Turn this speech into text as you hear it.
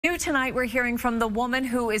New tonight, we're hearing from the woman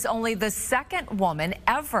who is only the second woman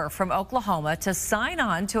ever from Oklahoma to sign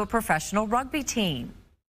on to a professional rugby team.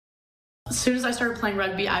 As soon as I started playing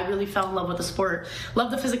rugby, I really fell in love with the sport. Love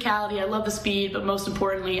the physicality, I love the speed, but most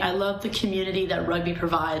importantly, I love the community that rugby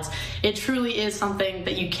provides. It truly is something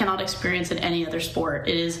that you cannot experience in any other sport.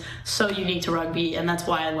 It is so unique to rugby, and that's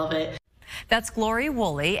why I love it. That's Glory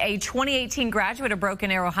Woolley, a 2018 graduate of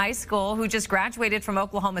Broken Arrow High School who just graduated from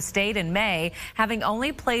Oklahoma State in May, having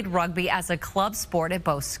only played rugby as a club sport at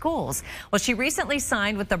both schools. Well, she recently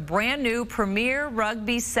signed with the brand new Premier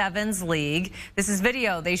Rugby Sevens League. This is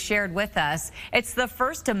video they shared with us. It's the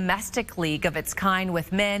first domestic league of its kind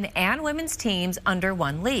with men and women's teams under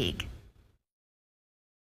one league.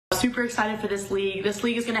 Super excited for this league. This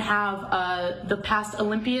league is going to have the past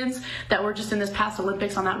Olympians that were just in this past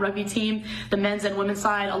Olympics on that rugby team. The men's and women's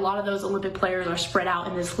side, a lot of those Olympic players are spread out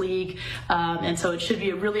in this league. And so it should be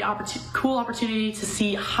a really cool opportunity to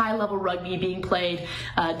see high-level rugby being played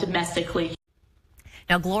domestically.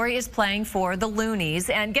 Now, Glory is playing for the Loonies,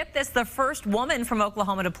 and get this, the first woman from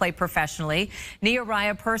Oklahoma to play professionally. Naya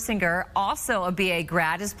Persinger, also a BA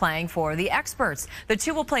grad, is playing for the Experts. The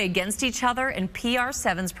two will play against each other in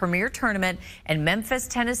PR7's Premier Tournament in Memphis,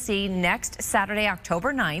 Tennessee next Saturday,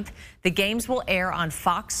 October 9th. The games will air on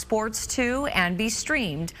Fox Sports 2 and be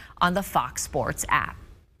streamed on the Fox Sports app.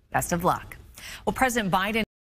 Best of luck. Well, President Biden